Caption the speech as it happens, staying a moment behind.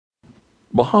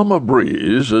Bahama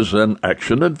Breeze is an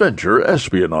action-adventure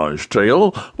espionage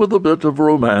tale with a bit of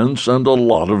romance and a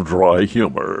lot of dry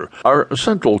humor. Our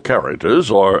central characters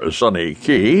are Sonny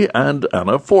Key and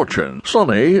Anna Fortune.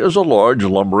 Sonny is a large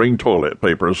lumbering toilet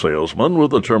paper salesman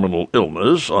with a terminal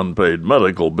illness, unpaid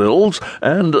medical bills,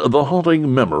 and the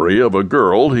haunting memory of a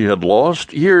girl he had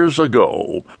lost years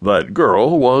ago. That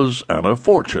girl was Anna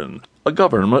Fortune, a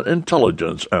government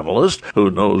intelligence analyst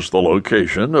who knows the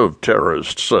location of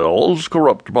terrorist cells,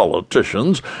 corrupt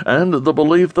politicians, and the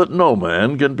belief that no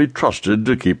man can be trusted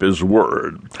to keep his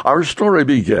word. Our story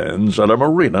begins at a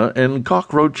marina in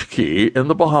Cockroach Key in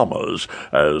the Bahamas,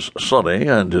 as Sonny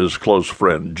and his close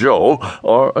friend Joe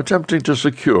are attempting to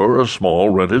secure a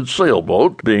small rented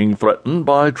sailboat being threatened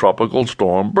by Tropical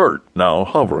Storm Bert, now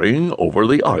hovering over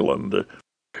the island.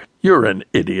 "You're an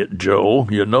idiot, Joe.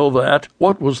 You know that?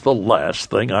 What was the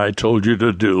last thing I told you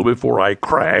to do before I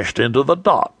crashed into the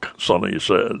dock?" Sonny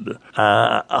said.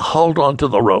 Hold on to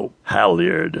the rope.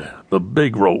 Halyard. The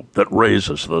big rope that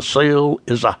raises the sail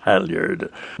is a halyard.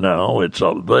 Now it's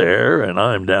up there, and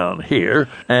I'm down here,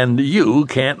 and you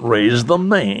can't raise the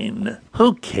main.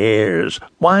 Who cares?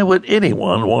 Why would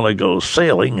anyone want to go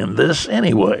sailing in this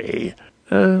anyway?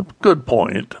 Good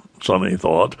point, Sonny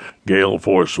thought.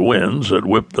 Gale-force winds had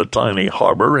whipped the tiny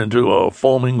harbor into a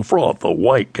foaming froth of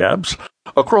whitecaps.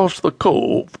 Across the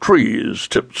cove, trees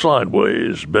tipped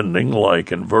sideways, bending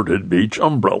like inverted beach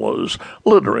umbrellas,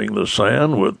 littering the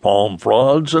sand with palm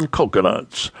fronds and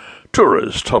coconuts.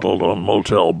 Tourists huddled on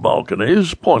motel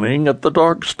balconies, pointing at the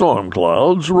dark storm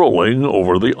clouds rolling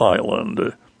over the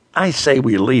island. "I say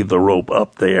we leave the rope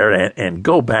up there and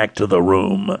go back to the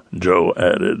room," Joe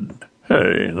added.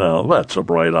 "Hey, now that's a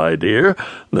bright idea.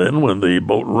 Then when the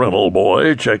boat rental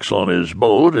boy checks on his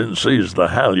boat and sees the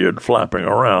halyard flapping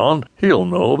around, he'll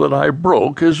know that I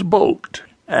broke his boat."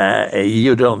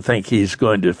 You don't think he's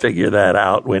going to figure that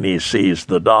out when he sees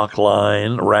the dock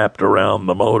line wrapped around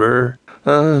the motor?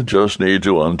 Just need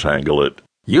to untangle it."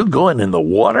 "You going in the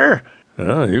water?"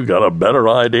 "You got a better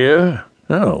idea?"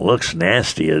 "Oh, looks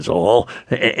nasty is all,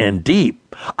 and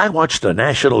deep. I watched a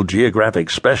National Geographic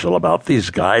special about these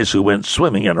guys who went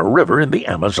swimming in a river in the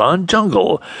Amazon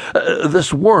jungle.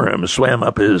 This worm swam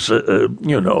up his,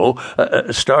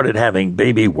 started having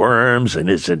baby worms in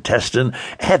his intestine,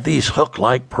 had these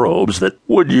hook-like probes that—"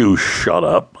 "Would you shut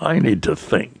up? I need to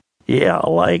think." "Yeah,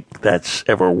 like that's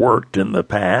ever worked in the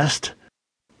past."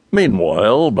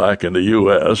 Meanwhile, back in the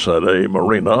U.S. at a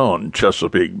marina on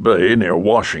Chesapeake Bay near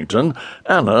Washington,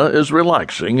 Anna is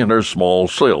relaxing in her small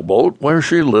sailboat where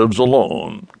she lives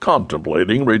alone,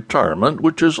 contemplating retirement,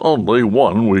 which is only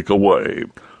 1 week away.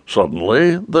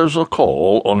 Suddenly, there's a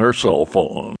call on her cell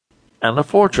phone. "Anna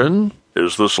Fortune?"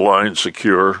 "Is this line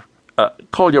secure?"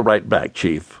 Call you right back,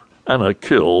 Chief." Anna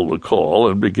killed the call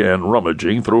and began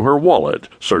rummaging through her wallet,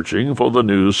 searching for the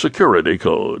new security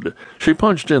code. She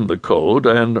punched in the code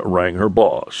and rang her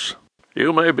boss.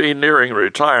 "You may be nearing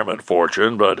retirement,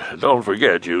 Fortune, but don't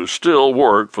forget you still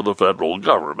work for the federal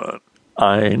government."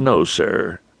 "I know,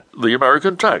 sir." "The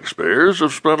American taxpayers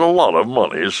have spent a lot of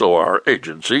money so our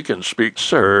agency can speak."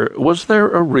 "Sir, was there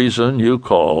a reason you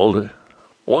called?"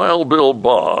 "Wild Bill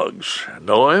Boggs.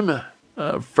 Know him?"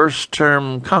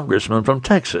 First-term congressman from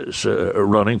Texas,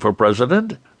 running for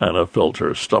president?" Anna felt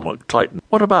her stomach tighten.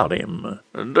 "What about him?"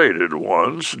 "Dated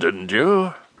once, didn't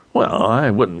you?" "Well, I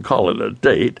wouldn't call it a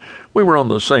date. We were on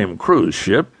the same cruise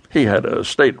ship. He had a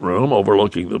stateroom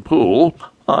overlooking the pool.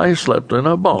 I slept in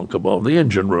a bunk above the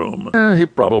engine room. He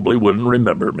probably wouldn't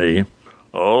remember me."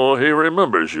 "Oh, he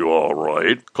remembers you all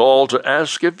right. Called to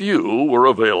ask if you were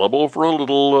available for a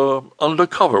little,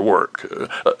 undercover work.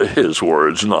 His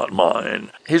words, not mine.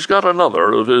 He's got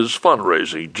another of his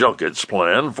fundraising junkets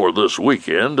planned for this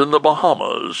weekend in the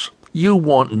Bahamas." "You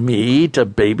want me to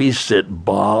babysit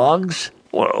Boggs?"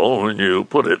 "Well, when you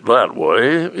put it that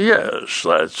way, yes,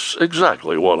 that's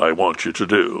exactly what I want you to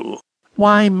do."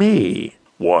 "Why me?"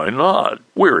 "Why not?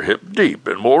 We're hip-deep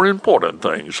in more important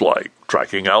things like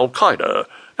tracking Al-Qaeda,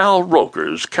 Al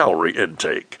Roker's calorie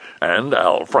intake, and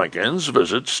Al Franken's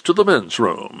visits to the men's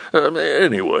room.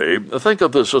 Anyway, think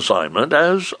of this assignment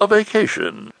as a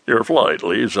vacation. Your flight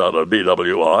leaves out of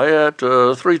BWI at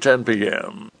 3:10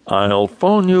 p.m. "I'll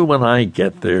phone you when I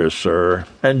get there, sir.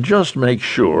 And just make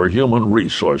sure Human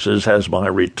Resources has my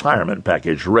retirement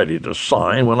package ready to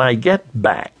sign when I get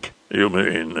back." "You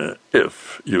mean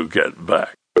if you get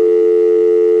back?"